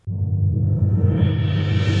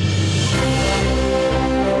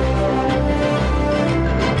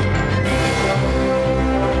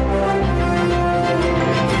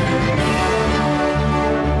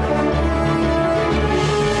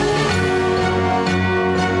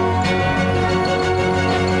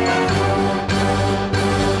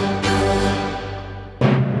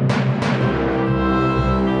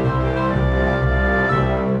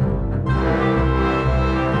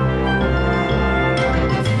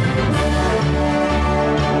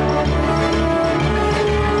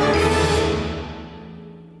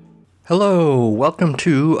Hello, welcome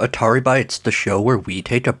to Atari Bytes, the show where we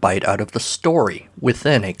take a bite out of the story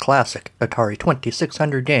within a classic Atari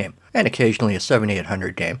 2600 game, and occasionally a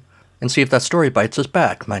 7800 game, and see if that story bites us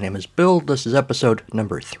back. My name is Bill, this is episode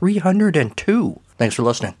number 302. Thanks for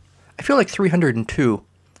listening. I feel like 302,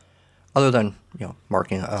 other than,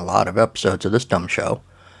 marking a lot of episodes of this dumb show,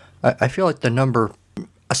 I feel like the number,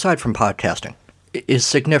 aside from podcasting, is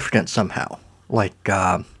significant somehow. Like,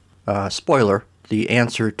 spoiler, the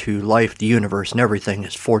answer to life, the universe, and everything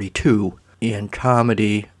is 42. In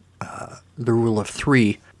comedy, the rule of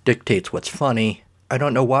 3 dictates what's funny. I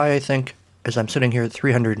don't know why I think, as I'm sitting here at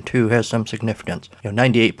 302, has some significance.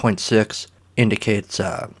 98.6 indicates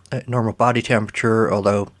normal body temperature,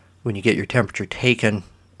 although when you get your temperature taken,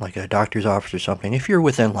 like a doctor's office or something, if you're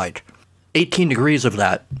within like 18 degrees of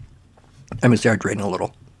that, I'm exaggerating a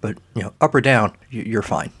little, but up or down, you're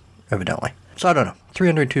fine, evidently. So I don't know.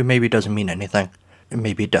 302 maybe doesn't mean anything.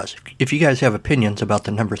 Maybe it does. If you guys have opinions about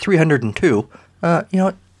the number 302,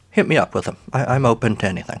 hit me up with them. I'm open to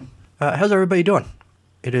anything. How's everybody doing?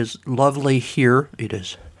 It is lovely here. It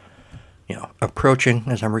is, approaching,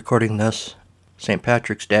 as I'm recording this, St.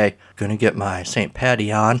 Patrick's Day. Going to get my St. Patty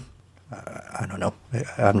on. I don't know.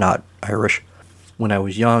 I'm not Irish. When I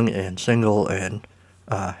was young and single and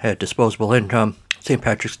had disposable income, St.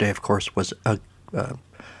 Patrick's Day, of course, was a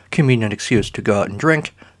convenient excuse to go out and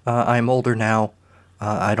drink. I'm older now.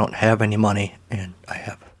 I don't have any money, and I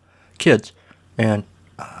have kids, and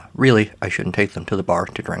really, I shouldn't take them to the bar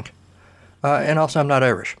to drink. And also, I'm not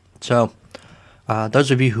Irish. So, those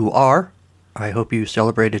of you who are, I hope you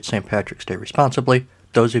celebrated St. Patrick's Day responsibly.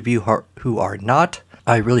 Those of you who are not,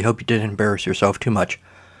 I really hope you didn't embarrass yourself too much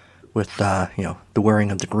with, the wearing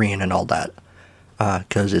of the green and all that,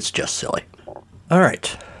 because it's just silly. All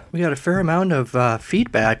right. We got a fair amount of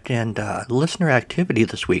feedback and listener activity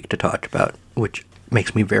this week to talk about, which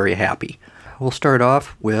makes me very happy. We'll start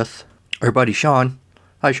off with our buddy Sean.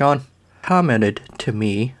 Hi, Sean. Commented to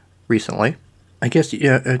me recently. I guess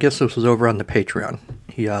this was over on the Patreon.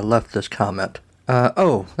 He left this comment.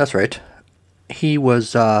 That's right. He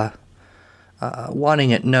was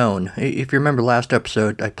wanting it known. If you remember last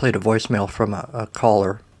episode, I played a voicemail from a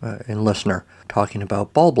caller and listener talking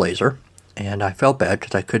about Ballblazer. And I felt bad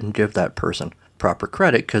because I couldn't give that person proper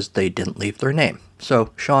credit because they didn't leave their name.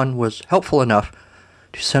 So Sean was helpful enough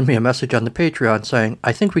to send me a message on the Patreon saying,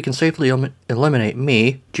 I think we can safely eliminate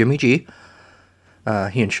me, Jimmy G,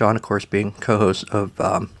 he and Sean, of course, being co-hosts of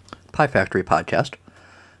Pie Factory podcast,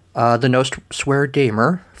 the No Swear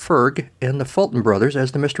Gamer, Ferg, and the Fulton Brothers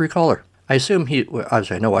as the mystery caller. I assume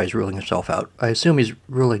obviously I know why he's ruling himself out. I assume he's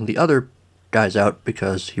ruling the other guys out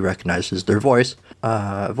because he recognizes their voices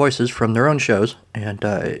from their own shows, and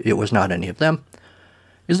it was not any of them.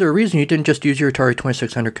 Is there a reason you didn't just use your Atari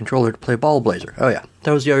 2600 controller to play Ballblazer? Oh yeah,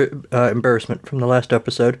 that was the embarrassment from the last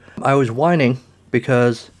episode. I was whining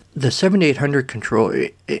because the 7800 controller,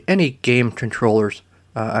 any game controllers,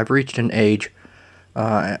 I've reached an age,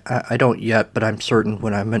 I don't yet, but I'm certain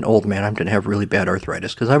when I'm an old man I'm going to have really bad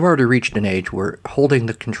arthritis, because I've already reached an age where holding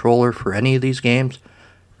the controller for any of these games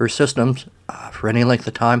or systems for any length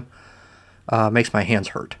of time makes my hands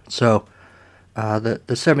hurt. So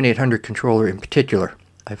the 7800 controller in particular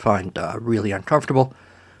I find really uncomfortable.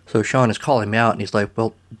 So Sean is calling me out and he's like,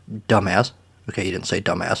 well, dumbass. Okay, he didn't say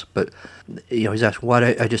dumbass, but he's asking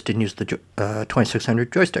why I just didn't use the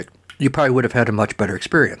 2600 joystick. You probably would have had a much better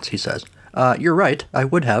experience, he says. You're right, I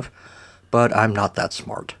would have, but I'm not that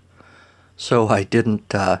smart. So I didn't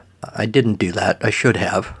do that. I should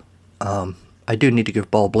have. I do need to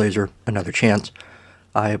give Ballblazer another chance.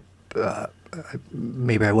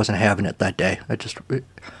 Maybe I wasn't having it that day.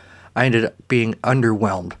 I ended up being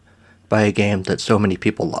underwhelmed by a game that so many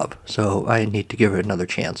people love, so I need to give it another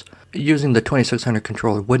chance. Using the 2600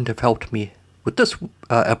 controller wouldn't have helped me with this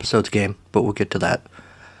episode's game, but we'll get to that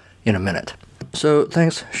in a minute. So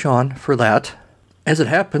thanks, Sean, for that. As it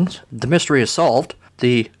happens, the mystery is solved.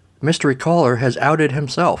 The mystery caller has outed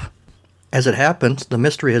himself. As it happens, the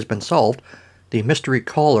mystery has been solved. The mystery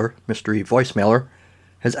caller, mystery voicemailer,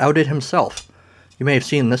 has outed himself. You may have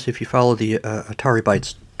seen this if you follow the Atari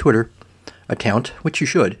Bytes Twitter account, which you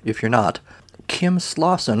should if you're not. Kim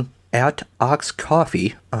Slauson at Ox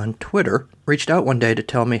Coffee on Twitter reached out one day to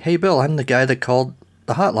tell me, hey Bill, I'm the guy that called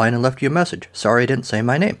the hotline and left you a message. Sorry I didn't say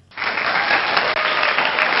my name.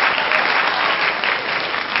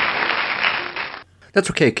 That's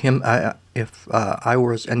okay, Kim. If I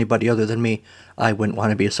was anybody other than me, I wouldn't want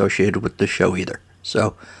to be associated with this show either.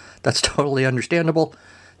 So that's totally understandable.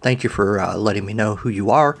 Thank you for letting me know who you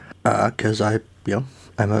are, because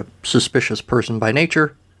I'm a suspicious person by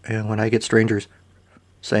nature, and when I get strangers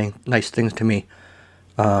saying nice things to me,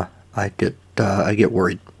 I get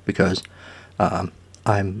worried because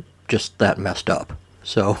I'm just that messed up.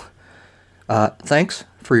 So thanks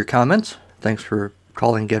for your comments. Thanks for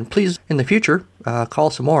calling again. Please, in the future, call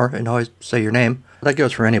some more and always say your name. That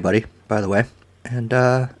goes for anybody, by the way. And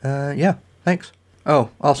yeah, thanks. Oh,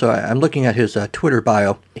 also, I'm looking at his Twitter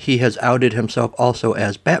bio. He has outed himself also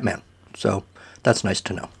as Batman. So that's nice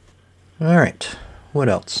to know. All right, what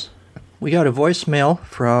else? We got a voicemail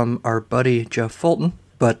from our buddy Jeff Fulton,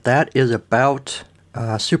 but that is about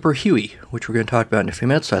Super Huey, which we're going to talk about in a few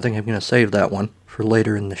minutes. So I think I'm going to save that one for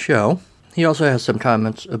later in the show. He also has some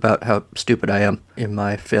comments about how stupid I am in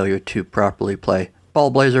my failure to properly play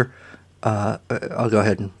Ball Blazer. I'll go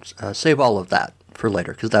ahead and save all of that for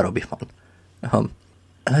later, because that'll be fun.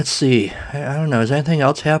 Let's see. I don't know. Has anything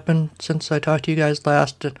else happened since I talked to you guys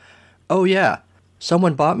last? Oh, yeah.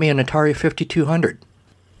 Someone bought me an Atari 5200.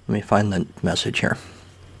 Let me find the message here.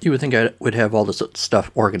 You would think I would have all this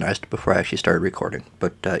stuff organized before I actually started recording,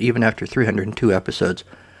 but even after 302 episodes,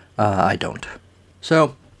 I don't.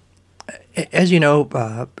 So, as you know,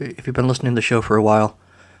 if you've been listening to the show for a while,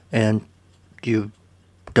 and you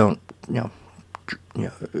don't,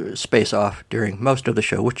 space off during most of the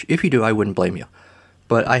show, which if you do, I wouldn't blame you.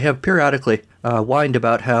 But I have periodically whined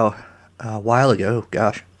about how a while ago,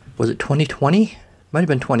 gosh, was it 2020? Might have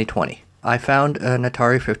been 2020. I found an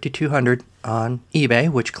Atari 5200 on eBay,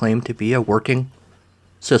 which claimed to be a working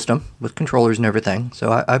system with controllers and everything.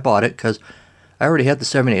 So I bought it because I already had the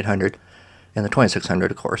 7800 and the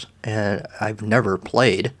 2600, of course, and I've never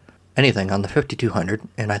played anything on the 5200,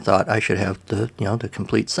 and I thought I should have the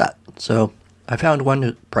complete set. So I found one.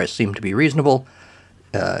 The price seemed to be reasonable.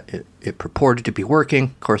 It purported to be working.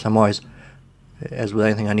 Of course, I'm always, as with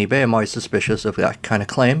anything on eBay, I'm always suspicious of that kind of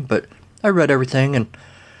claim, but I read everything, and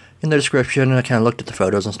in the description, and I kind of looked at the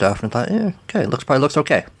photos and stuff, and thought, okay, probably looks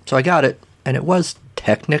okay. So I got it, and it was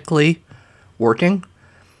technically working.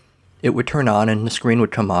 It would turn on, and the screen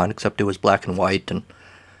would come on, except it was black and white, and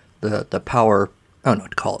the power, I don't know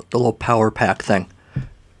what to call it, the little power pack thing,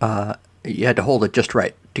 you had to hold it just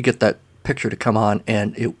right to get that picture to come on,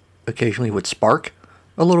 and it occasionally would spark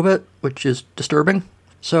a little bit, which is disturbing.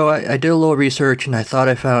 So I did a little research, and I thought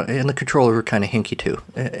I found, and the controller were kind of hinky too,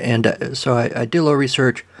 and so I did a little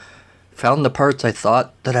research, found the parts I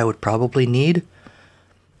thought that I would probably need,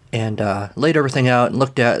 and laid everything out and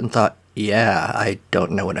looked at it and thought, yeah, I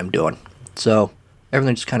don't know what I'm doing. So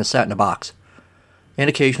everything just kind of sat in a box. And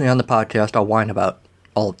occasionally on the podcast, I'll whine about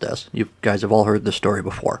all of this. You guys have all heard this story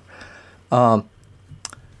before. And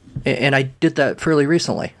I did that fairly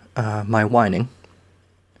recently, my whining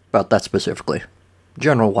about that specifically.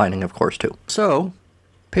 General whining, of course, too. So,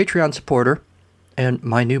 Patreon supporter and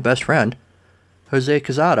my new best friend, Jose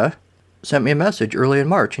Quezada, sent me a message early in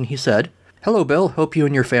March, and he said, "Hello, Bill. Hope you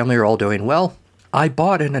and your family are all doing well. I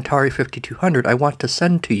bought an Atari 5200 I want to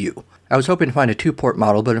send to you. I was hoping to find a 2-port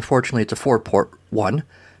model, but unfortunately it's a 4-port one. It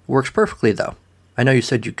works perfectly, though. I know you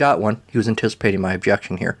said you got one." He was anticipating my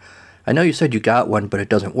objection here. "I know you said you got one, but it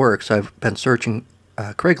doesn't work, so I've been searching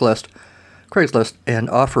Craigslist, and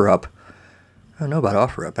OfferUp. I don't know about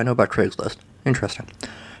OfferUp. I know about Craigslist. Interesting.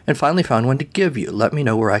 And finally found one to give you. Let me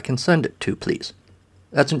know where I can send it to, please."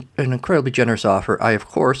 That's an incredibly generous offer. I, of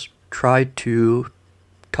course, tried to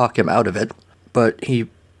talk him out of it, but he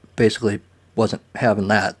basically wasn't having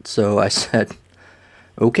that. So I said,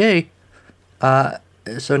 okay.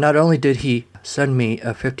 So not only did he send me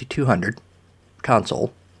a 5200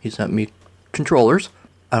 console, he sent me controllers.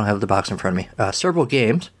 I don't have the box in front of me. Several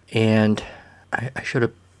games, and I should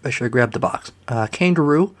have grabbed the box.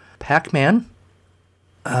 Kangaroo, Pac-Man,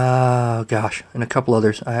 and a couple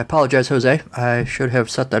others. I apologize, Jose. I should have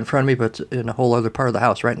set that in front of me, but it's in a whole other part of the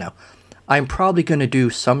house right now. I'm probably going to do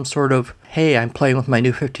some sort of, hey, I'm playing with my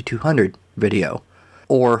new 5200 video,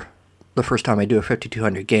 or the first time I do a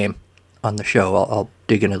 5200 game on the show. I'll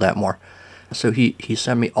dig into that more. So he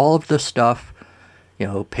sent me all of this stuff,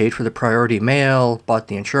 paid for the priority mail, bought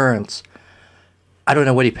the insurance. I don't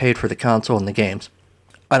know what he paid for the console and the games.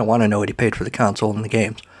 I don't want to know what he paid for the console and the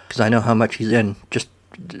games, because I know how much he's in just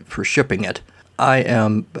for shipping it. I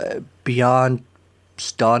am beyond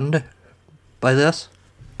stunned by this.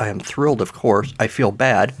 I am thrilled, of course. I feel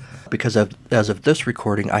bad, because as of this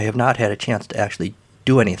recording, I have not had a chance to actually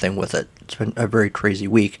do anything with it. It's been a very crazy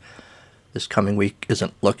week. This coming week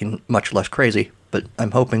isn't looking much less crazy, but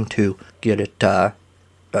I'm hoping to get it out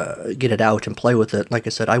and play with it. Like I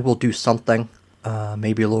said, I will do something,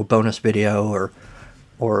 maybe a little bonus video,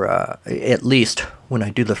 or at least when I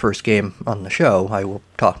do the first game on the show, I will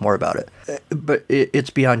talk more about it. But it's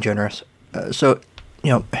beyond generous. So,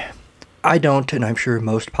 I don't, and I'm sure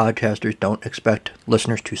most podcasters don't expect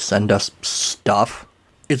listeners to send us stuff.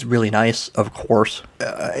 It's really nice, of course.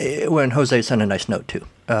 When Jose sent a nice note, too,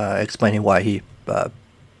 explaining why he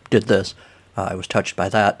did this, I was touched by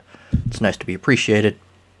that. It's nice to be appreciated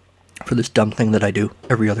for this dumb thing that I do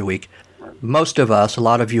every other week. Most of us, a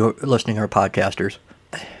lot of you listening are podcasters.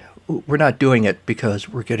 We're not doing it because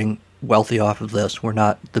we're getting wealthy off of this. We're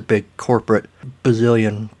not the big corporate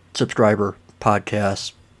bazillion subscriber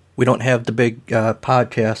podcasts. We don't have the big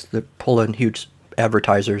podcasts that pull in huge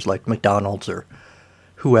advertisers like McDonald's or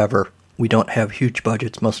whoever. We don't have huge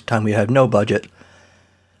budgets. Most of the time we have no budget.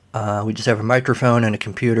 We just have a microphone and a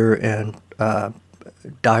computer and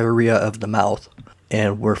diarrhea of the mouth.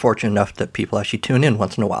 And we're fortunate enough that people actually tune in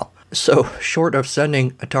once in a while. So short of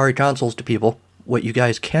sending Atari consoles to people, what you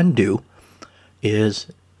guys can do is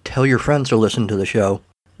tell your friends to listen to the show.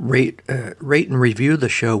 Rate and review the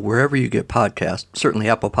show wherever you get podcasts. Certainly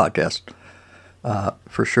Apple Podcasts,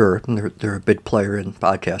 for sure. They're a big player in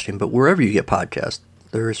podcasting. But wherever you get podcasts,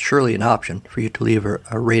 there is surely an option for you to leave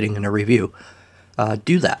a rating and a review.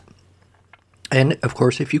 Do that. And, of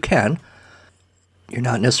course, if you can, you're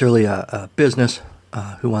not necessarily a business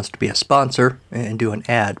who wants to be a sponsor and do an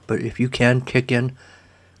ad, but if you can kick in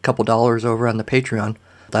a couple dollars over on the Patreon,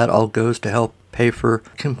 that all goes to help pay for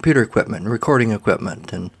computer equipment and recording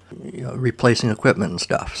equipment and replacing equipment and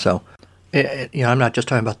stuff. So, I'm not just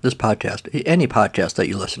talking about this podcast. Any podcast that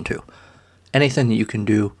you listen to, anything that you can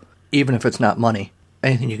do, even if it's not money,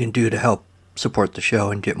 anything you can do to help support the show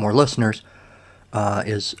and get more listeners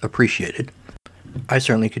is appreciated. I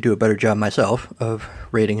certainly could do a better job myself of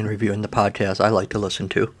rating and reviewing the podcasts I like to listen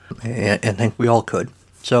to, and think we all could.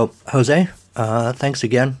 So, Jose, thanks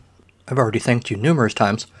again. I've already thanked you numerous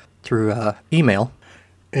times through email,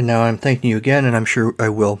 and now I'm thanking you again, and I'm sure I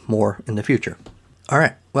will more in the future. All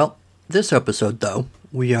right, well, this episode, though,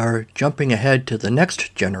 we are jumping ahead to the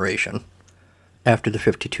next generation after the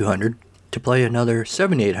 5200 to play another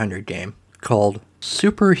 7800 game called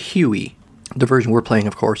Super Huey. The version we're playing,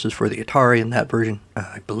 of course, is for the Atari, and that version,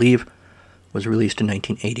 I believe, was released in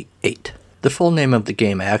 1988. The full name of the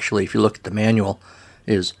game, actually, if you look at the manual,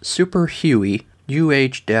 is Super Huey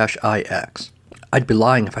UH-IX. I'd be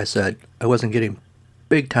lying if I said I wasn't getting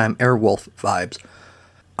big-time Airwolf vibes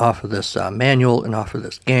off of this manual and off of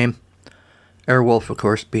this game. Airwolf, of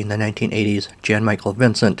course, being the 1980s Jan Michael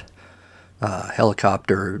Vincent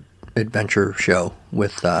helicopter adventure show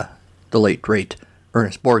with the late, great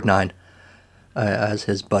Ernest Borgnine as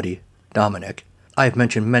his buddy Dominic. I have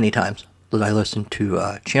mentioned many times that I listen to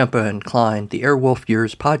Ciampa and Klein, the Airwolf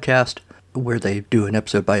Years podcast, where they do an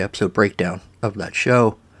episode-by-episode breakdown of that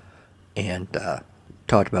show and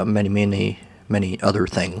talked about many other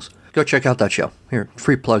things. Go check out that show. Here,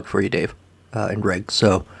 free plug for you, Dave and Greg.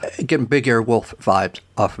 So, getting big Airwolf vibes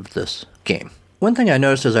off of this game. One thing I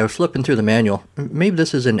noticed as I was flipping through the manual, maybe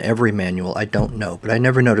this is in every manual, I don't know, but I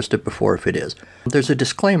never noticed it before if it is. There's a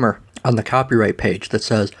disclaimer on the copyright page that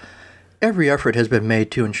says, every effort has been made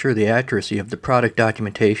to ensure the accuracy of the product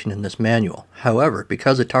documentation in this manual. However,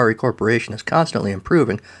 because Atari Corporation is constantly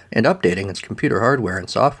improving and updating its computer hardware and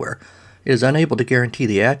software, it is unable to guarantee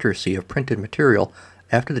the accuracy of printed material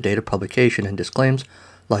after the date of publication and disclaims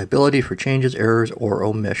liability for changes, errors, or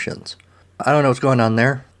omissions. I don't know what's going on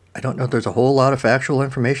there. I don't know if there's a whole lot of factual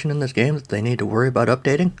information in this game that they need to worry about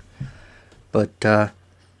updating. But,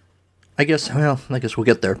 I guess we'll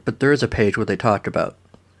get there. But there is a page where they talk about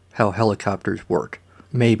how helicopters work.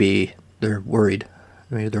 Maybe they're worried.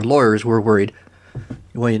 Maybe their lawyers were worried.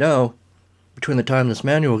 Well, between the time this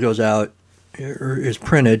manual goes out, or is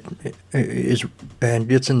printed,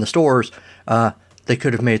 and it's in the stores, they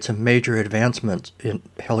could have made some major advancements in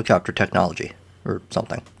helicopter technology or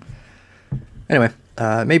something. Anyway,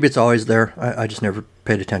 maybe it's always there. I just never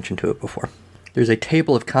paid attention to it before. There's a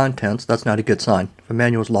table of contents. That's not a good sign. If a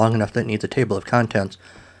manual is long enough that it needs a table of contents,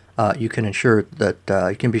 you can be sure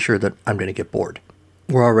that I'm going to get bored.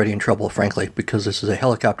 We're already in trouble, frankly, because this is a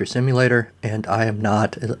helicopter simulator, and I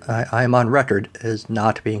am on record as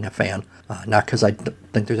not being a fan. Not because I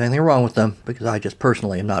think there's anything wrong with them, because I just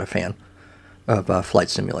personally am not a fan of flight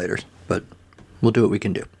simulators. But we'll do what we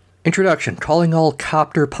can do. Introduction. Calling all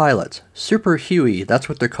copter pilots. Super Huey, that's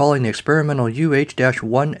what they're calling the experimental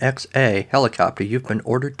UH-1XA helicopter you've been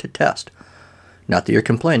ordered to test. Not that you're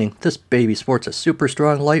complaining, this baby sports a super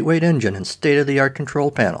strong lightweight engine and state-of-the-art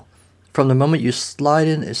control panel. From the moment you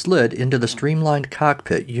slid into the streamlined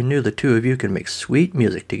cockpit, you knew the two of you could make sweet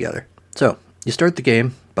music together. So, you start the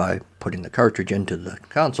game by putting the cartridge into the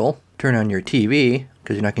console, turn on your TV,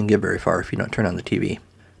 because you're not going to get very far if you don't turn on the TV.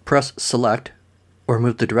 Press select, or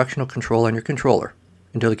move the directional control on your controller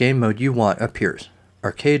until the game mode you want appears.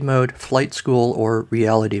 Arcade mode, flight school, or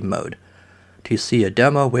reality mode. To see a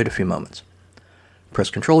demo, wait a few moments. Press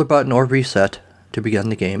controller button or reset to begin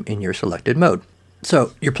the game in your selected mode.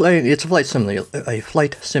 So you're playing, it's a flight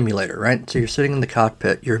simulator, right? So you're sitting in the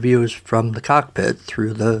cockpit, your view is from the cockpit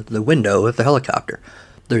through the window of the helicopter.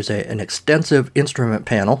 There's an extensive instrument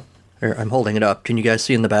panel. Here, I'm holding it up. Can you guys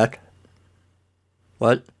see in the back?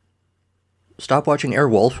 What? Stop watching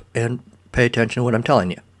Airwolf and pay attention to what I'm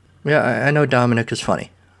telling you. Yeah, I know Dominic is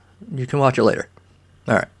funny. You can watch it later.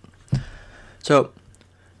 Alright. So,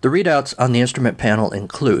 the readouts on the instrument panel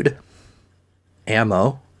include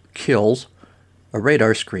ammo, kills, a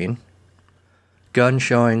radar screen, gun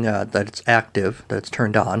showing that it's active, that it's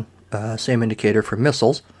turned on, same indicator for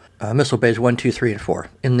missiles, missile bays 1, 2, 3, and 4.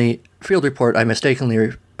 In the field report, I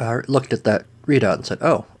mistakenly looked at that readout and said,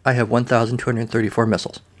 oh, I have 1,234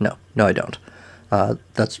 missiles. No, I don't.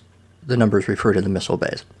 That's the numbers refer to the missile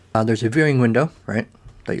bays. There's a viewing window, right,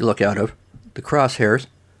 that you look out of. The crosshairs,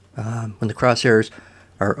 when the crosshairs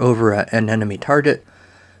are over an enemy target,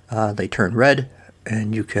 they turn red,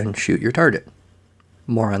 and you can shoot your target.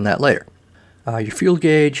 More on that later. Your fuel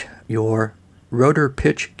gauge, your rotor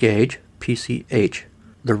pitch gauge, PCH.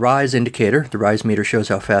 The rise indicator, the rise meter shows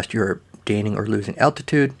how fast you're gaining or losing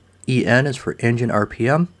altitude. EN is for engine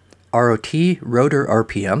RPM. ROT, rotor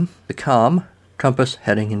RPM. The COM, compass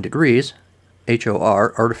heading in degrees.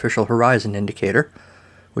 HOR, artificial horizon indicator,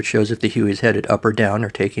 which shows if the HUI is headed up or down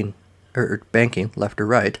or banking left or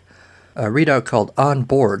right. A readout called on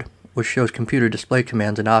board, which shows computer display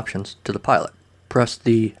commands and options to the pilot. Press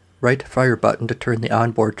the right fire button to turn the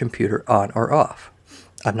onboard computer on or off.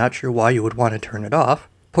 I'm not sure why you would want to turn it off.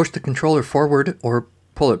 Push the controller forward or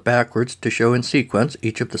pull it backwards to show in sequence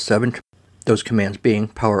each of the 7, those commands being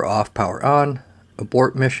power off, power on,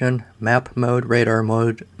 abort mission, map mode, radar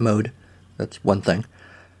mode, that's one thing.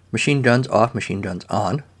 Machine guns off, machine guns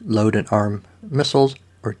on, load and arm missiles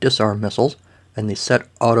or disarm missiles, and the set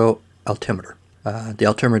auto altimeter. The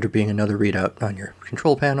altimeter being another readout on your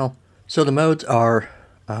control panel. So the modes are,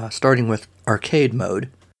 starting with arcade mode,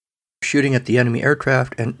 shooting at the enemy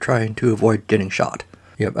aircraft and trying to avoid getting shot.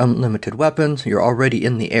 You have unlimited weapons, you're already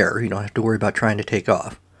in the air, you don't have to worry about trying to take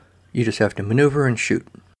off. You just have to maneuver and shoot.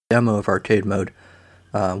 Demo of arcade mode,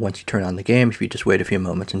 once you turn on the game, if you just wait a few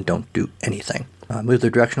moments and don't do anything. Move the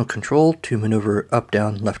directional control to maneuver up,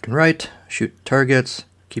 down, left, and right, shoot targets,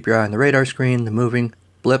 keep your eye on the radar screen, the moving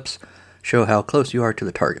blips show how close you are to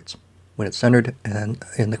the targets. When it's centered and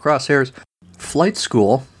in the crosshairs, flight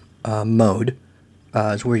school mode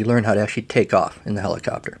is where you learn how to actually take off in the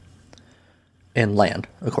helicopter. And land,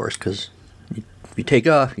 of course, because if you take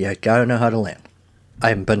off, you gotta know how to land. I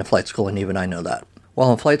haven't been to flight school, and even I know that.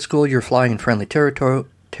 While in flight school, you're flying in friendly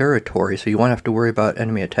territory, so you won't have to worry about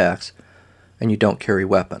enemy attacks, and you don't carry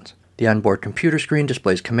weapons. The onboard computer screen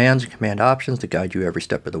displays commands and command options to guide you every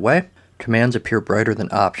step of the way. Commands appear brighter than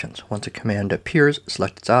options. Once a command appears,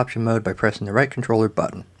 select its option mode by pressing the right controller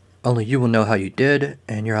button. Only you will know how you did,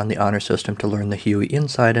 and you're on the honor system to learn the HUI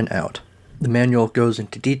inside and out. The manual goes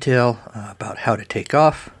into detail about how to take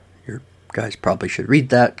off. Your guys probably should read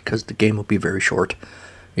that, because the game will be very short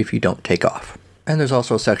if you don't take off. And there's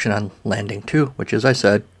also a section on landing too, which, as I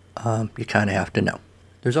said, you kind of have to know.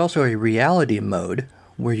 There's also a reality mode,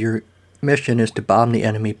 where your mission is to bomb the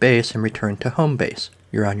enemy base and return to home base.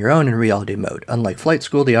 You're on your own in reality mode. Unlike flight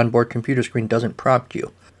school, the onboard computer screen doesn't prompt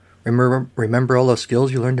you. Remember all those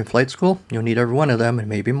skills you learned in flight school? You'll need every one of them and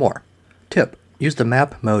maybe more. Tip: use the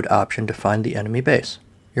map mode option to find the enemy base.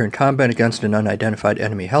 You're in combat against an unidentified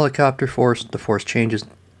enemy helicopter force. The force changes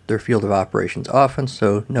their field of operations often,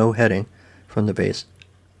 so no heading from the base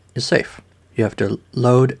is safe. You have to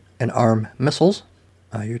load and arm missiles.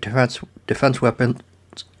 Your defense weapons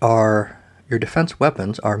are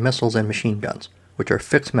missiles and machine guns, which are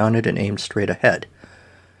fixed mounted and aimed straight ahead.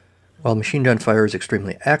 While machine gun fire is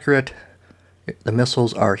extremely accurate, the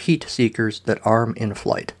missiles are heat seekers that arm in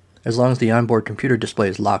flight. As long as the onboard computer display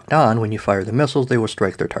is locked on when you fire the missiles, they will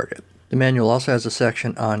strike their target. The manual also has a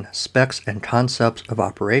section on specs and concepts of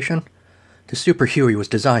operation. The Super Huey was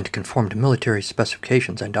designed to conform to military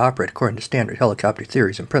specifications and to operate according to standard helicopter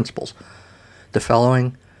theories and principles. The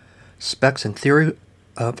following specs and theory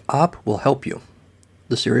of op will help you,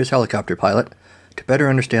 the serious helicopter pilot, to better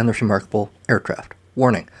understand this remarkable aircraft.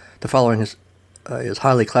 Warning: the following is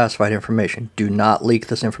highly classified information. Do not leak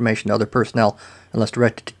this information to other personnel unless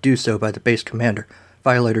directed to do so by the base commander.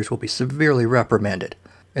 Violators will be severely reprimanded.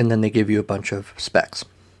 And then they give you a bunch of specs.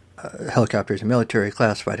 Helicopter is a military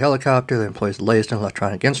classified helicopter that employs the latest in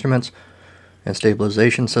electronic instruments and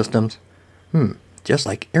stabilization systems. Just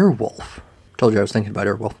like Airwolf. Told you I was thinking about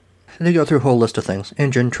Airwolf. They go through a whole list of things: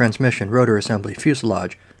 engine, transmission, rotor assembly,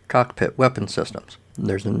 fuselage, cockpit, weapon systems.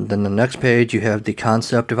 Then the next page you have the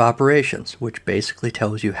concept of operations, which basically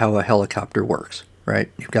tells you how a helicopter works, right?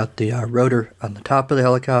 You've got the rotor on the top of the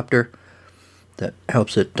helicopter that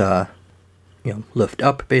helps it lift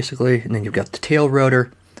up, basically, and then you've got the tail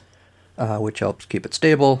rotor, which helps keep it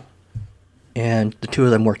stable, and the two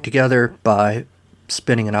of them work together by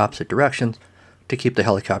spinning in opposite directions to keep the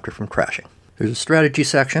helicopter from crashing. There's a strategy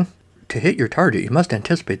section. To hit your target, you must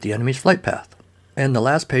anticipate the enemy's flight path. And the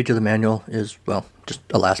last page of the manual is, well, just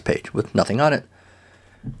a last page with nothing on it,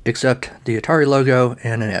 except the Atari logo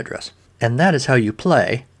and an address. And that is how you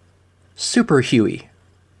play Super Huey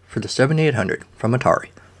for the 7800 from Atari.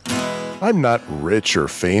 I'm not rich or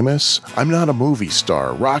famous. I'm not a movie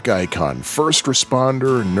star, rock icon, first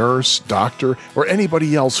responder, nurse, doctor, or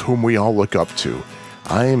anybody else whom we all look up to.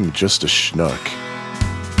 I'm just a schnook.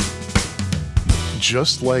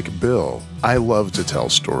 Just like Bill, I love to tell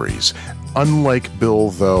stories. Unlike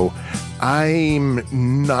Bill, though, I'm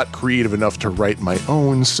not creative enough to write my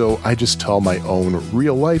own, so I just tell my own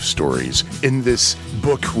real-life stories in this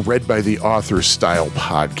book read by the author style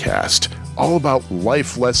podcast, all about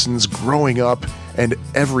life lessons growing up, and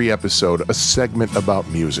every episode a segment about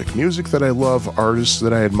music. Music that I love, artists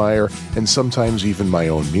that I admire, and sometimes even my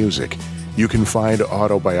own music. You can find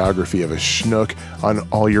Autobiography of a Schnook on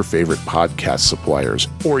all your favorite podcast suppliers,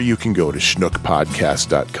 or you can go to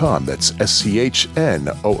schnookpodcast.com. That's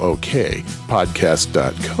SCHNOOK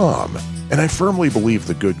podcast.com. And I firmly believe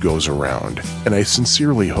the good goes around, and I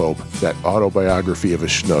sincerely hope that Autobiography of a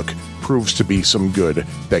Schnook proves to be some good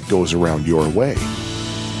that goes around your way.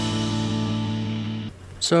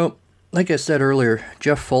 So, like I said earlier,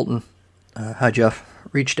 Jeff Fulton, hi Jeff,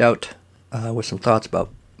 reached out with some thoughts about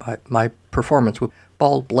my performance with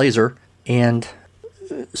Ball Blazer and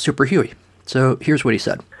Super Huey. So here's what he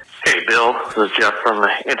said. Hey Bill, this is Jeff from the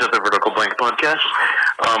Into the Vertical Blank podcast.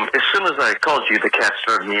 As soon as I called you, the cat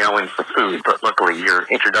started meowing for food, but luckily your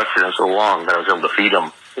introduction is so long that I was able to feed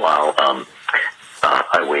him while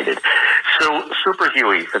I waited. So Super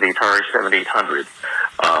Huey for the Atari 7800.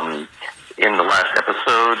 In the last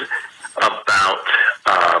episode about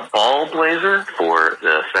Ball Blazer for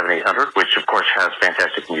the 7800, which of course has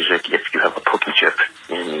fantastic music if you have a Pokey chip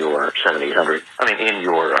in your 7800. In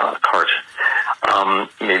your cart.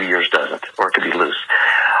 Maybe yours doesn't, or it could be loose.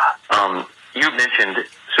 You mentioned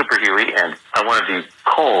Super Huey, and I wanted to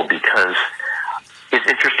call because it's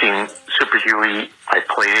interesting. Super Huey, I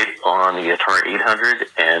played it on the Atari 800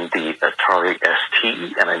 and the Atari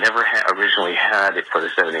ST, and I never originally had it for the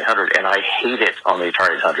 7800, and I hate it on the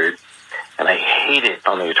Atari 800. And I hate it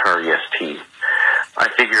on the Atari ST. I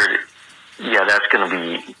figured, that's going to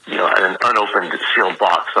be, an unopened sealed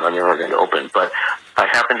box that I'm never going to open. But I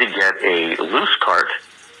happened to get a loose cart,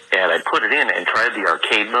 and I put it in and tried the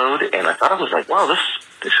arcade mode, and I thought, I was like, wow,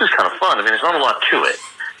 this is kind of fun. There's not a lot to it.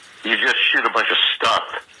 You just shoot a bunch of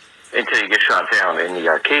stuff until you get shot down in the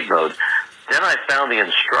arcade mode. Then I found the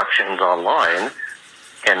instructions online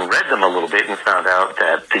and read them a little bit and found out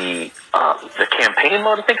that the campaign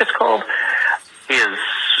mode, I think it's called, is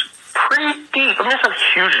pretty deep. It's not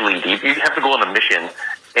hugely deep. You have to go on a mission,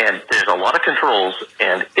 and there's a lot of controls,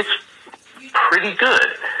 and it's pretty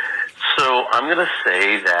good. So I'm going to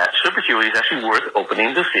say that Super Huey is actually worth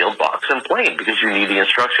opening the sealed box and playing because you need the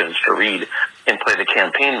instructions to read and play the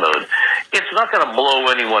campaign mode. It's not going to blow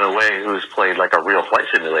anyone away who's played like a real flight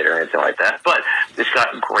simulator or anything like that, but it's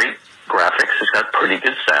got great graphics, it's got pretty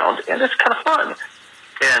good sound, and it's kind of fun.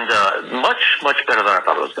 And much, much better than I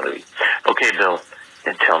thought it was going to be. Okay, Bill,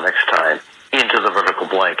 until next time, Into the Vertical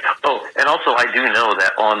Blank. Oh, and also I do know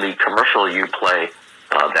that on the commercial you play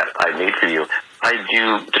that I made for you, I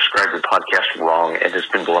do describe your podcast wrong, and it's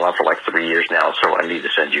been going on for like 3 years now, so I need to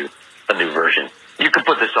send you a new version. You can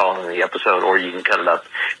put this all in the episode, or you can cut it up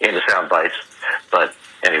into sound bites. But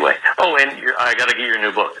anyway. Oh, and I got to get your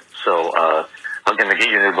new book. So I'm going to get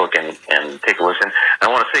your new book and take a listen. I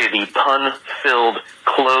want to say the pun-filled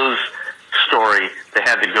close story that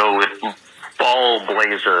had to go with Ball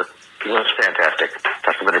Blazer was fantastic.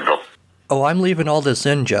 Talk to you later, Bill. Oh, I'm leaving all this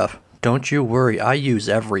in, Jeff. Don't you worry. I use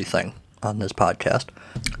everything on this podcast.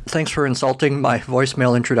 Thanks for insulting my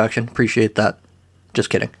voicemail introduction. Appreciate that.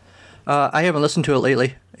 Just kidding. I haven't listened to it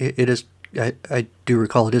lately. It is, I do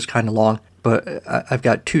recall it is kind of long, but I've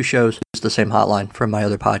got 2 shows. It's the same hotline from my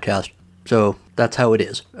other podcast. So that's how it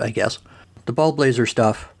is, I guess. The Ball Blazer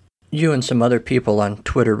stuff, you and some other people on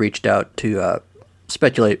Twitter reached out to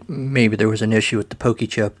speculate maybe there was an issue with the Pokey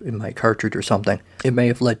chip in my cartridge or something. It may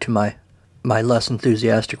have led to my less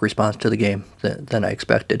enthusiastic response to the game than I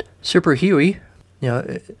expected. Super Huey,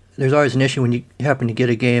 there's always an issue when you happen to get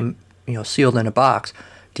a game, sealed in a box.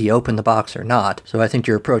 Do you open the box or not? So I think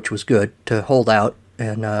your approach was good, to hold out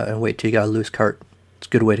and wait till you got a loose cart. It's a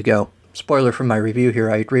good way to go. Spoiler from my review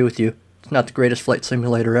here, I agree with you. It's not the greatest flight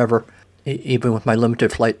simulator ever. Even with my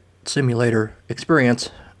limited flight simulator experience,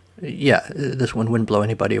 yeah, this one wouldn't blow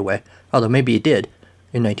anybody away. Although maybe it did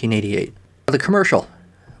in 1988. The commercial,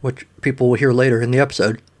 which people will hear later in the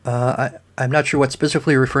episode, I'm not sure what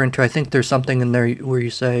specifically you're referring to. I think there's something in there where you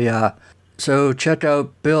say, so check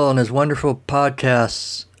out Bill and his wonderful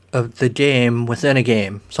podcasts of the game within a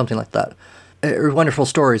game, something like that. Or wonderful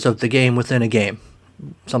stories of the game within a game,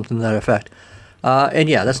 something to that effect. And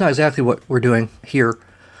yeah, that's not exactly what we're doing here.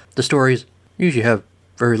 The stories usually have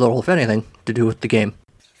very little, if anything, to do with the game.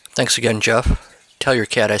 Thanks again, Jeff. Tell your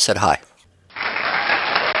cat I said hi.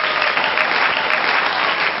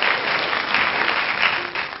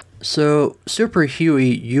 So, Super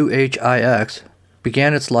Huey UHIX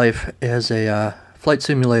began its life as a flight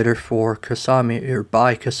simulator for Kasami, or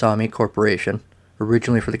by Kasami Corporation,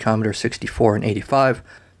 originally for the Commodore 64 and 85,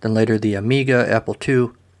 then later the Amiga, Apple II,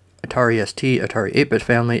 Atari ST, Atari 8-bit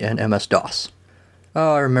family, and MS-DOS.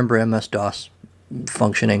 Oh, I remember MS-DOS,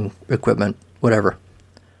 functioning equipment, whatever.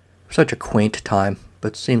 Such a quaint time,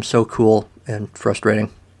 but seems so cool and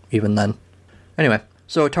frustrating even then. Anyway,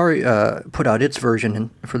 so Atari put out its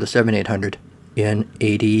version for the 7800 in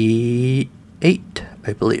 88,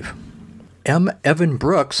 I believe. M. Evan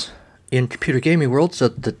Brooks in Computer Gaming World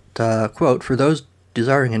said that, quote, for those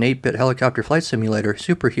desiring an 8-bit helicopter flight simulator,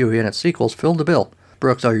 Super Huey and its sequels fill the bill.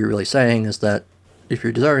 Brooks, all you're really saying is that if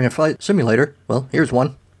you're desiring a flight simulator, well, here's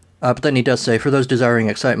one. But then he does say, for those desiring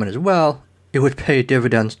excitement as well, it would pay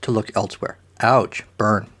dividends to look elsewhere. Ouch,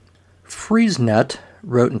 burn. FreezeNet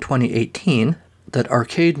wrote in 2018 that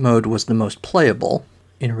arcade mode was the most playable.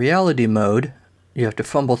 In reality mode, you have to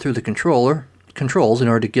fumble through the controls in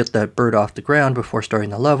order to get that bird off the ground before starting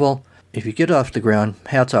the level. If you get off the ground,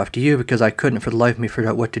 hats off to you, because I couldn't for the life of me figure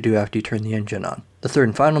out what to do after you turn the engine on. The third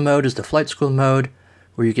and final mode is the flight school mode,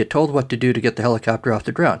 where you get told what to do to get the helicopter off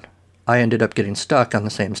the ground. I ended up getting stuck on the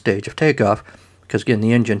same stage of takeoff, because getting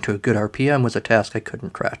the engine to a good RPM was a task I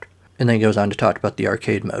couldn't crack. And then he goes on to talk about the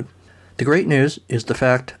arcade mode. The great news is the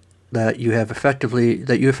fact that you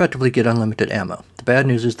effectively get unlimited ammo. The bad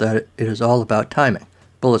news is that it is all about timing.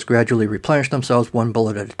 Bullets gradually replenish themselves one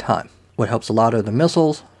bullet at a time. What helps a lot are the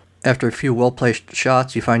missiles. After a few well-placed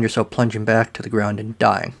shots, you find yourself plunging back to the ground and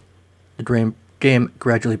dying. The game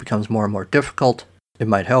gradually becomes more and more difficult. It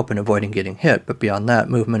might help in avoiding getting hit, but beyond that,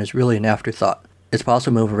 movement is really an afterthought. It's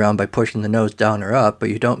possible to move around by pushing the nose down or up, but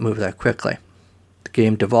you don't move that quickly. The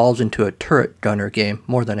game devolves into a turret gunner game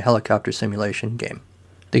more than a helicopter simulation game.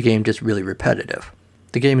 The game is really repetitive.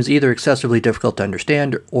 The game is either excessively difficult to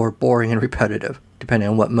understand or boring and repetitive, depending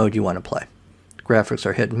on what mode you want to play. The graphics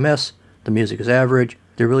are hit and miss, the music is average,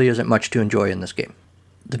 there really isn't much to enjoy in this game.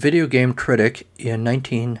 The Video Game Critic in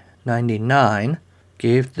 1999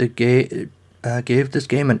 gave this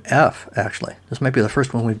game an F, actually. This might be the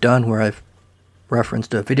first one we've done where I've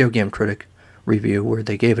referenced a Video Game Critic review where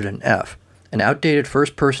they gave it an F. An outdated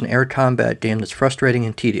first-person air combat game that's frustrating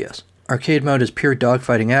and tedious. Arcade mode is pure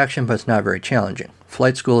dogfighting action, but it's not very challenging.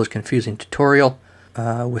 Flight School is confusing tutorial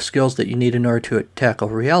with skills that you need in order to tackle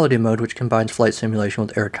reality mode, which combines flight simulation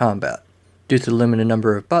with air combat. Due to the limited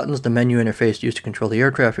number of buttons, the menu interface used to control the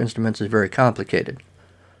aircraft instruments is very complicated.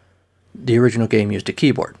 The original game used a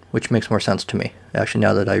keyboard, which makes more sense to me, actually,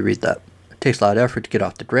 now that I read that. It takes a lot of effort to get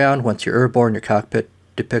off the ground. Once you're airborne, your cockpit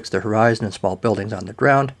depicts the horizon and small buildings on the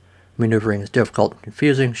ground. Maneuvering is difficult and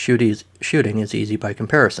confusing. Shooting is easy by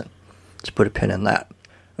comparison. Let's put a pin in that.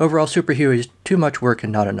 Overall, Super Huey is too much work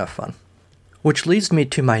and not enough fun. Which leads me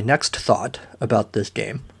to my next thought about this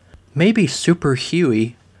game. Maybe Super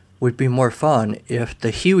Huey would be more fun if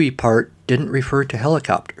the Huey part didn't refer to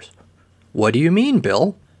helicopters. What do you mean,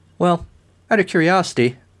 Bill? Well, out of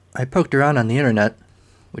curiosity, I poked around on the internet,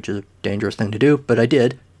 which is a dangerous thing to do, but I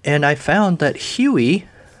did, and I found that Huey,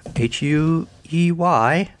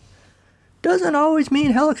 Huey, doesn't always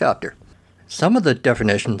mean helicopter. Some of the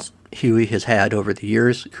definitions Huey has had over the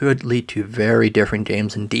years could lead to very different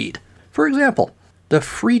games indeed. For example, the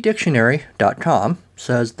freedictionary.com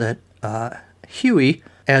says that Huey,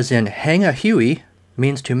 as in hang a Huey,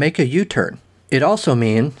 means to make a U-turn. It also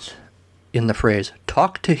means, in the phrase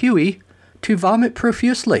talk to Huey, to vomit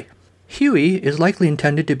profusely. Huey is likely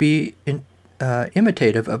intended to be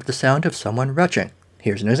imitative of the sound of someone retching.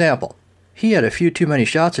 Here's an example. He had a few too many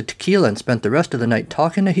shots of tequila and spent the rest of the night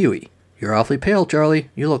talking to Huey. You're awfully pale, Charlie.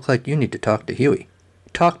 You look like you need to talk to Huey.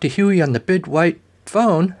 Talk to Huey on the big white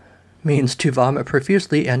phone means to vomit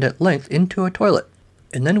profusely and at length into a toilet.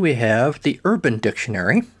 And then we have the Urban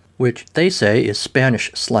Dictionary, which they say is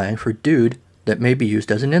Spanish slang for dude that may be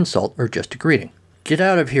used as an insult or just a greeting. Get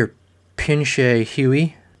out of here, Pinche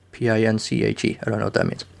Huey, Pinche. I don't know what that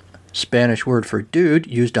means. Spanish word for dude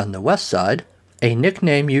used on the west side. A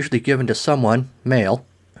nickname usually given to someone, male,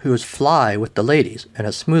 who is fly with the ladies and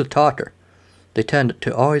a smooth talker. They tend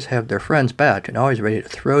to always have their friends back and always ready to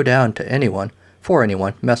throw down to anyone, for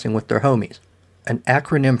anyone, messing with their homies. An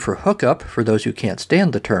acronym for hookup, for those who can't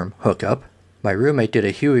stand the term hookup. My roommate did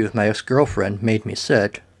a Huey with my ex-girlfriend, made me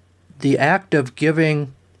sick. The act of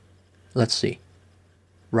giving,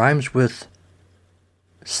 rhymes with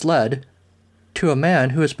sled, to a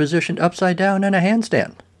man who is positioned upside down in a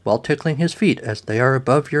handstand, while tickling his feet as they are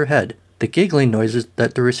above your head. The giggling noises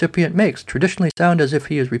that the recipient makes traditionally sound as if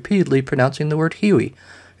he is repeatedly pronouncing the word Huey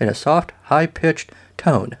in a soft, high-pitched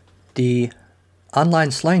tone. The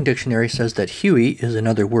online slang dictionary says that Huey is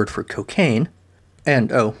another word for cocaine, and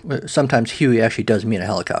sometimes Huey actually does mean a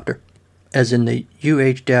helicopter, as in the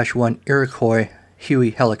UH-1 Iroquois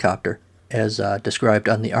Huey helicopter, as described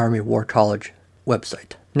on the Army War College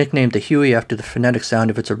website. Nicknamed the Huey after the phonetic sound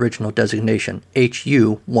of its original designation,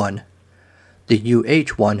 HU-1. The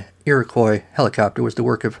UH-1 Iroquois helicopter was the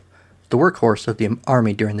workhorse of the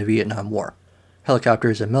Army during the Vietnam War. Helicopter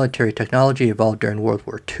is a military technology evolved during World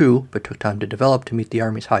War II, but took time to develop to meet the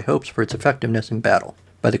Army's high hopes for its effectiveness in battle.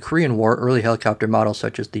 By the Korean War, early helicopter models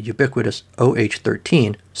such as the ubiquitous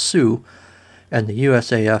OH-13, SU, and the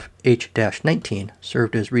USAF H-19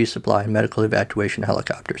 served as resupply and medical evacuation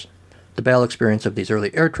helicopters. The battle experience of these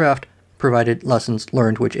early aircraft provided lessons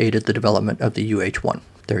learned which aided the development of the UH-1.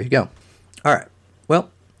 There you go. All right.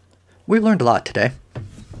 Well, we've learned a lot today,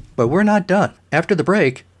 but we're not done. After the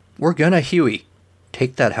break, we're gonna Huey.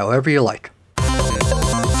 Take that however you like.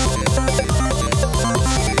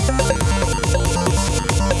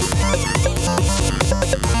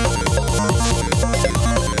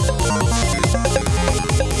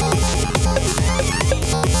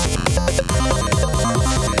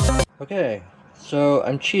 Okay, so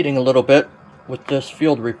I'm cheating a little bit with this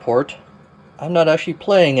field report. I'm not actually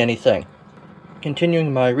playing anything.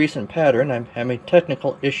 Continuing my recent pattern, I'm having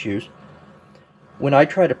technical issues. When I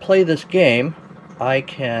try to play this game, I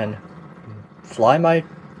can fly my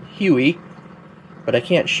Huey, but I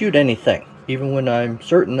can't shoot anything. Even when I'm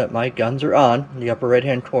certain that my guns are on, the upper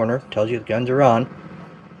right-hand corner tells you the guns are on.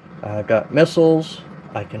 I've got missiles,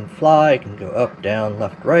 I can fly, I can go up, down,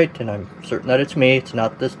 left, right, and I'm certain that it's me. It's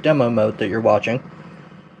not this demo mode that you're watching.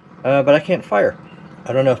 But I can't fire.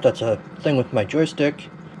 I don't know if that's a thing with my joystick.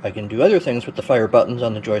 I can do other things with the fire buttons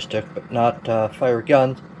on the joystick, but not fire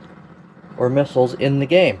guns or missiles in the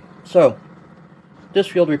game. So, this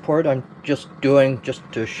field report I'm just doing just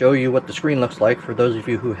to show you what the screen looks like for those of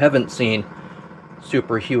you who haven't seen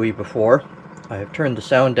Super Huey before. I have turned the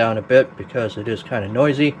sound down a bit because it is kind of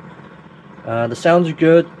noisy. The sounds are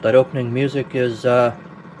good. That opening music is, I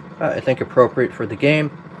think, appropriate for the game.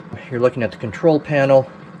 You're looking at the control panel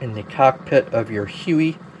in the cockpit of your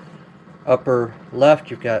Huey. Upper left,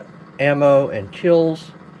 you've got ammo and kills.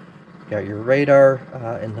 You've got your radar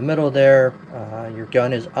in the middle there. Your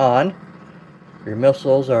gun is on. Your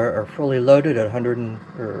missiles are fully loaded at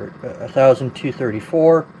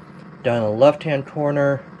 1,234. Down in the left-hand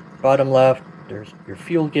corner, bottom left, there's your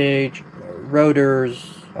fuel gauge,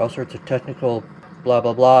 rotors, all sorts of technical blah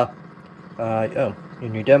blah blah.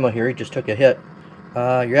 In your demo here, you just took a hit.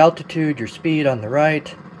 Your altitude, your speed on the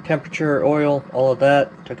right, temperature, oil, all of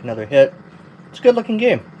that, took another hit. It's a good looking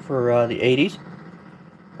game for the 80s.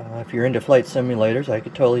 If you're into flight simulators, I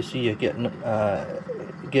could totally see you getting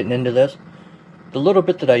into this. The little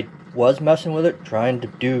bit that I was messing with it, trying to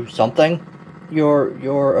do something,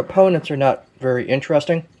 your opponents are not very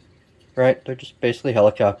interesting, right? They're just basically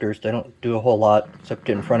helicopters. They don't do a whole lot except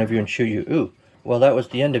get in front of you and shoot you. Ooh, well, that was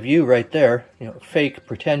the end of you right there. Fake,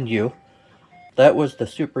 pretend you. That was the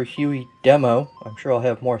Super Huey demo. I'm sure I'll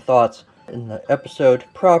have more thoughts in the episode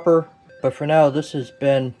proper. But for now, this has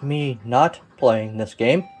been me not playing this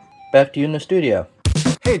game. Back to you in the studio.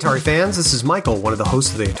 Hey Atari fans, this is Michael, one of the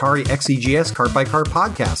hosts of the Atari XEGS Cart by Cart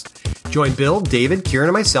podcast. Join Bill, David, Kieran,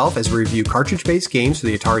 and myself as we review cartridge-based games for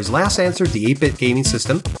the Atari's last answer to the 8-bit gaming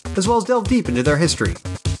system, as well as delve deep into their history.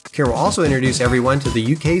 Kieran will also introduce everyone to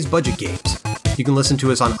the UK's budget games. You can listen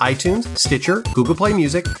to us on iTunes, Stitcher, Google Play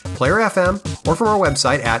Music, Player FM, or from our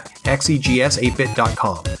website at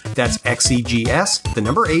xegs8bit.com. That's xegs, the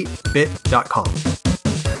number 8bit.com.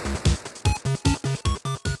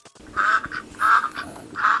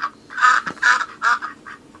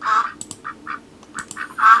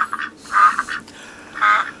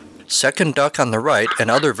 Second Duck on the Right and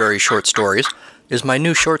Other Very Short Stories is my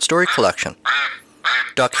new short story collection.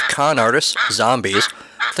 Duck Con Artists, Zombies,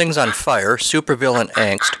 Things on Fire, Supervillain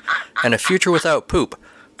Angst, and A Future Without Poop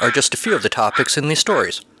are just a few of the topics in these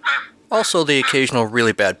stories. Also the occasional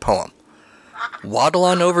really bad poem. Waddle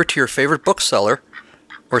on over to your favorite bookseller,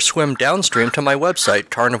 or swim downstream to my website,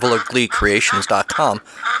 carnivalofgleecreations.com,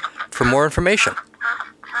 for more information.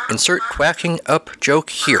 Insert quacking up joke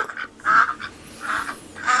here.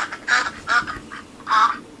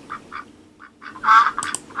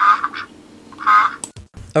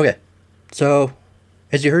 Okay, so,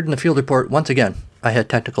 as you heard in the field report, once again, I had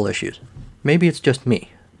technical issues. Maybe it's just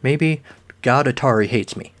me. Maybe God Atari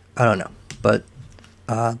hates me. I don't know. But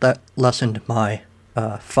that lessened my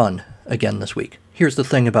fun again this week. Here's the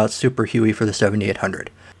thing about Super Huey for the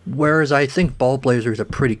 7800. Whereas I think Ball Blazer is a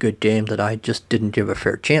pretty good game that I just didn't give a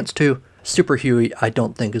fair chance to, Super Huey I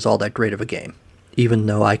don't think is all that great of a game, even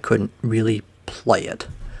though I couldn't really play it.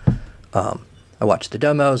 I watched the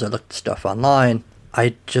demos, I looked at stuff online.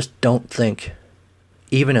 I just don't think,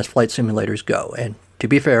 even as flight simulators go, and to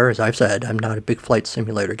be fair, as I've said, I'm not a big flight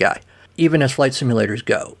simulator guy. Even as flight simulators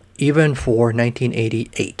go, even for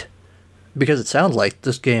 1988, because it sounds like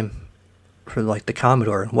this game, for like the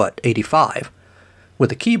Commodore in 85,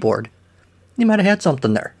 with a keyboard, you might have had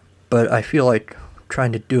something there. But I feel like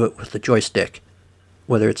trying to do it with the joystick,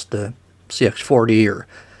 whether it's the CX40 or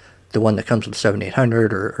the one that comes with the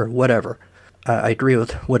 7800 or whatever, I agree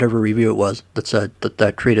with whatever review it was that said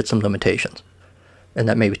that created some limitations, and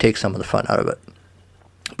that maybe takes some of the fun out of it.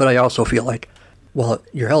 But I also feel like, while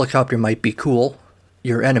your helicopter might be cool,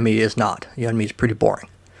 your enemy is not. The enemy is pretty boring.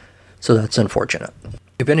 So that's unfortunate.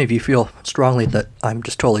 If any of you feel strongly that I'm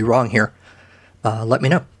just totally wrong here, let me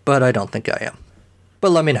know. But I don't think I am.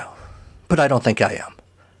 But let me know. But I don't think I am.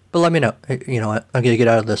 But let me know. You know what? I'm going to get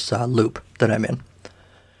out of this loop that I'm in.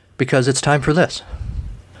 Because it's time for this.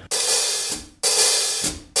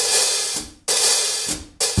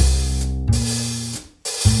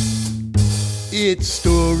 It's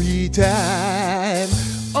story time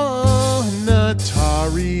on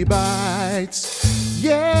Atari Bytes.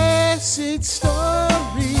 Yes, it's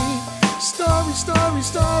story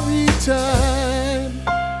time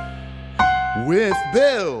with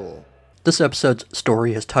Bill. This episode's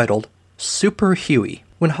story is titled Super Huey.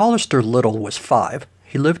 When Hollister Little was 5,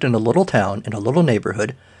 he lived in a little town in a little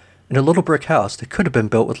neighborhood in a little brick house that could have been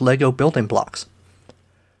built with Lego building blocks.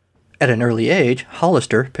 At an early age,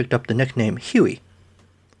 Hollister picked up the nickname Huey.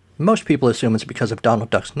 Most people assume it's because of Donald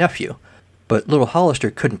Duck's nephew, but little Hollister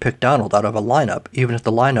couldn't pick Donald out of a lineup, even if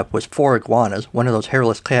the lineup was 4 iguanas, one of those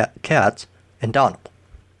hairless cats, and Donald.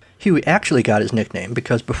 Huey actually got his nickname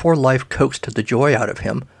because before life coaxed the joy out of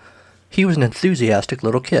him, he was an enthusiastic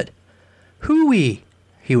little kid. Hooey!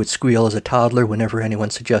 He would squeal as a toddler whenever anyone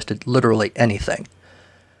suggested literally anything.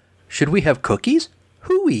 Should we have cookies?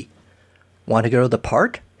 Hooey! Want to go to the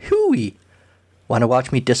park? Hooey! Want to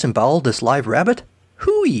watch me disembowel this live rabbit?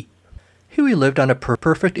 Hooey! Huey lived on a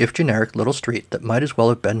perfect, if generic, little street that might as well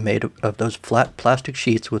have been made of those flat plastic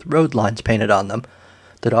sheets with road lines painted on them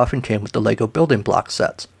that often came with the Lego building block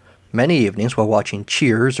sets. Many evenings while watching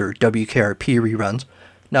Cheers or WKRP reruns,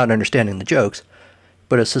 not understanding the jokes,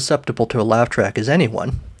 but as susceptible to a laugh track as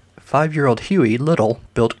anyone, 5-year-old Huey Little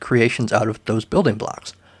built creations out of those building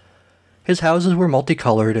blocks. His houses were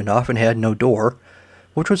multicolored and often had no door,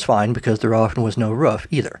 which was fine because there often was no roof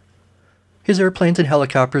either. His airplanes and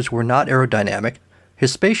helicopters were not aerodynamic.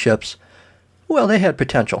 His spaceships, well, they had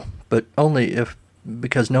potential, but only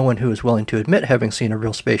because no one who was willing to admit having seen a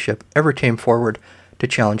real spaceship ever came forward to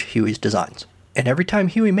challenge Huey's designs. And every time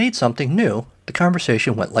Huey made something new, the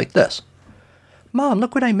conversation went like this. Mom,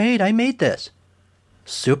 look what I made. I made this.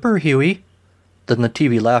 Super, Huey. Then the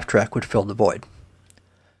TV laugh track would fill the void.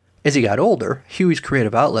 As he got older, Huey's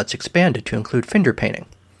creative outlets expanded to include finger painting.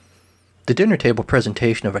 The dinner table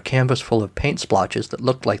presentation of a canvas full of paint splotches that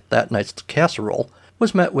looked like that night's casserole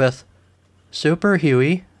was met with, Super,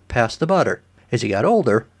 Huey, pass the butter. As he got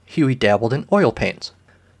older, Huey dabbled in oil paints.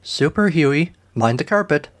 Super, Huey, mind the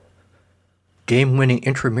carpet. Game-winning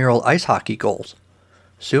intramural ice hockey goals.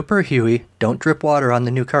 Super, Huey, don't drip water on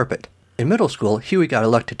the new carpet. In middle school, Huey got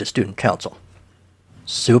elected to student council.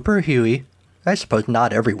 Super, Huey, I suppose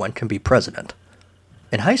not everyone can be president.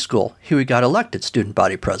 In high school, Huey got elected student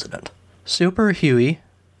body president. Super Huey,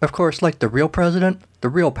 of course, like the real president, the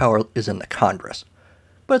real power is in the Congress.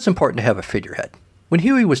 But it's important to have a figurehead. When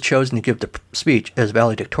Huey was chosen to give the speech as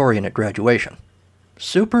valedictorian at graduation.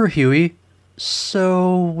 Super Huey,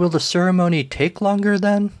 so will the ceremony take longer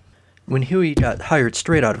then? When Huey got hired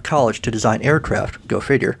straight out of college to design aircraft, go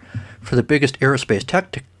figure, for the biggest aerospace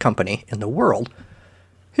tech company in the world,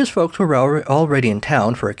 his folks were already in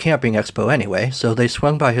town for a camping expo anyway, so they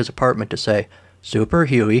swung by his apartment to say, Super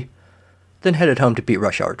Huey, then headed home to beat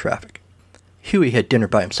rush hour traffic. Huey had dinner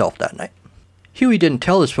by himself that night. Huey didn't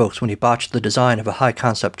tell his folks when he botched the design of a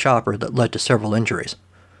high-concept chopper that led to several injuries.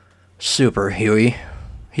 "Super, Huey,"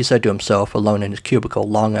 he said to himself, alone in his cubicle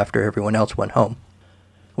long after everyone else went home.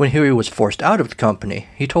 When Huey was forced out of the company,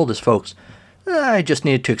 he told his folks, "I just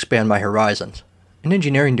needed to expand my horizons. An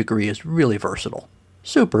engineering degree is really versatile."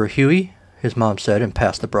 "Super, Huey," his mom said and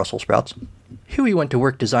passed the Brussels sprouts. Huey went to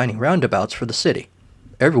work designing roundabouts for the city.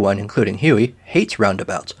 Everyone, including Huey, hates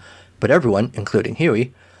roundabouts, but everyone, including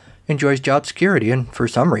Huey, enjoys job security and, for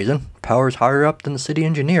some reason, powers higher up than the city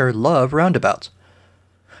engineer love roundabouts.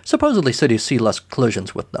 Supposedly cities see less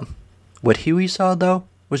collisions with them. What Huey saw, though,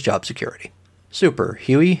 was job security. Super,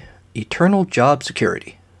 Huey, eternal job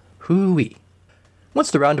security. Hoo-wee. Once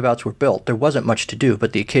the roundabouts were built, there wasn't much to do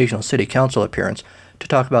but the occasional city council appearance to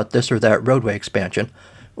talk about this or that roadway expansion,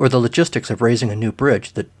 or the logistics of raising a new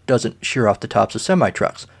bridge that doesn't shear off the tops of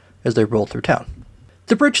semi-trucks as they roll through town.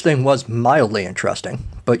 The bridge thing was mildly interesting,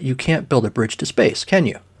 but you can't build a bridge to space, can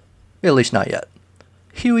you? At least not yet.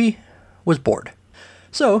 Huey was bored.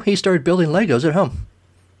 So he started building Legos at home.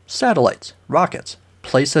 Satellites, rockets,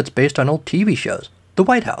 playsets based on old TV shows, the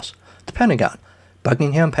White House, the Pentagon,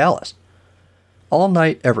 Buckingham Palace. All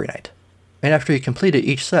night, every night. And after he completed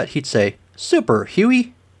each set, he'd say, "Super,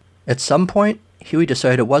 Huey!" At some point, Huey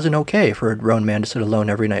decided it wasn't okay for a grown man to sit alone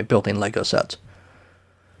every night building Lego sets.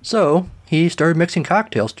 So, he started mixing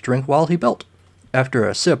cocktails to drink while he built. After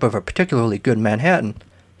a sip of a particularly good Manhattan,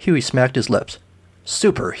 Huey smacked his lips.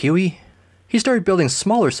 "Super, Huey!" He started building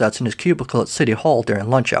smaller sets in his cubicle at City Hall during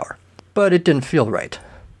lunch hour. But it didn't feel right.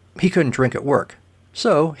 He couldn't drink at work.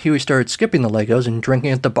 So, Huey started skipping the Legos and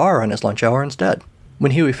drinking at the bar on his lunch hour instead.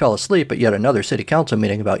 When Huey fell asleep at yet another city council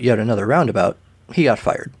meeting about yet another roundabout, he got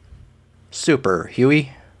fired. Super,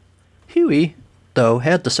 Huey. Huey, though,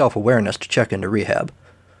 had the self-awareness to check into rehab.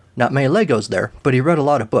 Not many Legos there, but he read a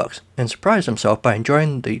lot of books, and surprised himself by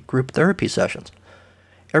enjoying the group therapy sessions.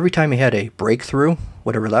 Every time he had a breakthrough,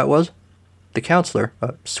 whatever that was, the counselor,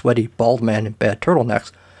 a sweaty, bald man in bad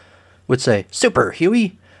turtlenecks, would say, "Super,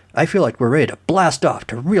 Huey! I feel like we're ready to blast off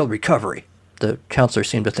to real recovery." The counselor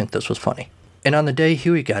seemed to think this was funny. And on the day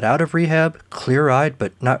Huey got out of rehab, clear-eyed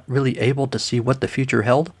but not really able to see what the future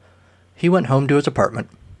held, he went home to his apartment.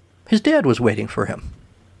 His dad was waiting for him.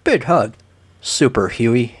 "Big hug." "Super,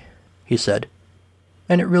 Huey," he said.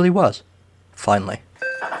 And it really was. Finally.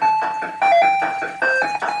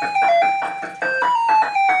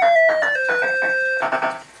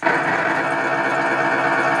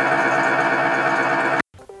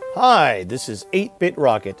 Hi, this is 8-Bit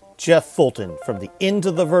Rocket, Jeff Fulton from the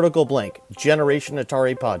Into the Vertical Blank Generation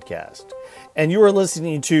Atari podcast. And you are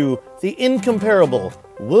listening to the incomparable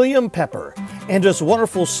William Pepper and his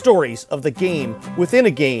wonderful stories of the game within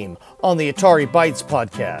a game on the Atari Bytes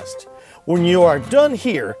podcast. When you are done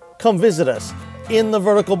here, come visit us in the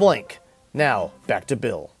Vertical Blank. Now, back to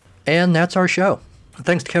Bill. And that's our show.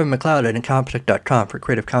 Thanks to Kevin MacLeod at Incompetech.com for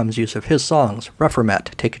Creative Commons use of his songs, Rougher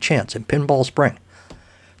Mat, Take a Chance, and Pinball Spring.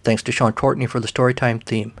 Thanks to Sean Courtney for the Storytime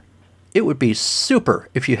theme. It would be super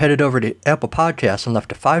if you headed over to Apple Podcasts and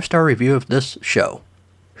left a 5-star review of this show.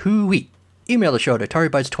 Hoo-wee. Email the show at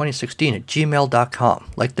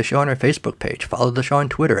AtariBytes2016@gmail.com. Like the show on our Facebook page. Follow the show on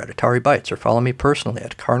Twitter at AtariBytes, or follow me personally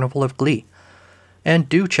at Carnival of Glee. And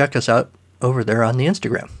do check us out over there on the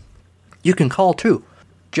Instagram. You can call too.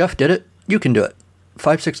 Jeff did it. You can do it.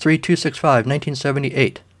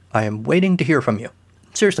 563-265-1978. I am waiting to hear from you.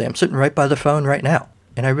 Seriously, I'm sitting right by the phone right now,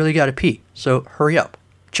 and I really gotta pee, so hurry up.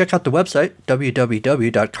 Check out the website,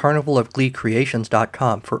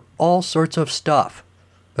 www.carnivalofgleecreations.com, for all sorts of stuff.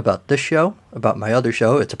 About this show, about my other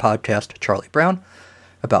show, It's a Podcast, Charlie Brown,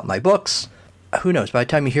 about my books. Who knows, by the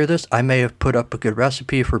time you hear this, I may have put up a good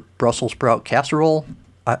recipe for Brussels sprout casserole.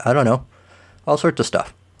 I don't know. All sorts of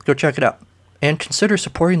stuff. Go check it out. And consider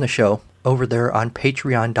supporting the show over there on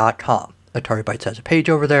patreon.com. Atari Bytes has a page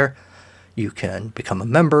over there. You can become a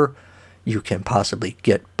member. You can possibly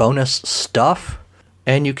get bonus stuff.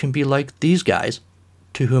 And you can be like these guys,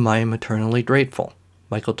 to whom I am eternally grateful.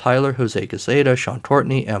 Michael Tyler, Jose Gazeta, Sean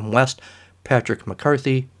Courtney, M. West, Patrick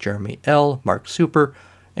McCarthy, Jeremy L., Mark Super,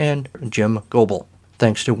 and Jim Goebel.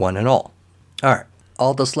 Thanks to one and all. Alright,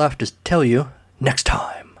 all that's left is to tell you next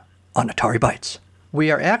time on Atari Bytes.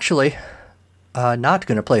 We are actually not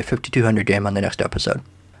going to play a 5200 game on the next episode.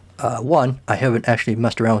 One, I haven't actually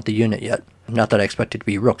messed around with the unit yet. Not that I expect it to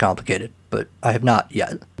be real complicated, but I have not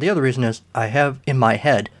yet. The other reason is I have in my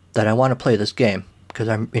head that I want to play this game because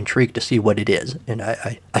I'm intrigued to see what it is, and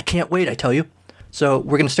I can't wait, I tell you. So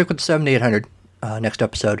we're going to stick with the 7800 next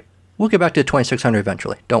episode. We'll get back to the 2600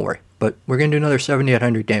 eventually, don't worry. But we're going to do another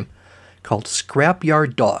 7800 game called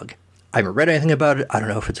Scrapyard Dog. I haven't read anything about it. I don't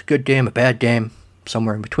know if it's a good game, a bad game,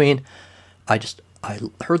 somewhere in between. I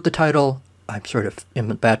heard the title. I'm sort of, in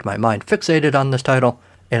the back of my mind, fixated on this title,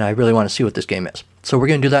 and I really want to see what this game is. So we're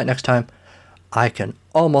going to do that next time. I can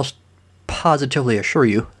almost positively assure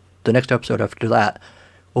you the next episode after that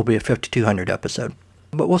will be a 5200 episode.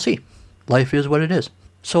 But we'll see. Life is what it is.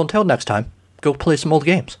 So until next time, go play some old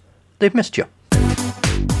games. They've missed you.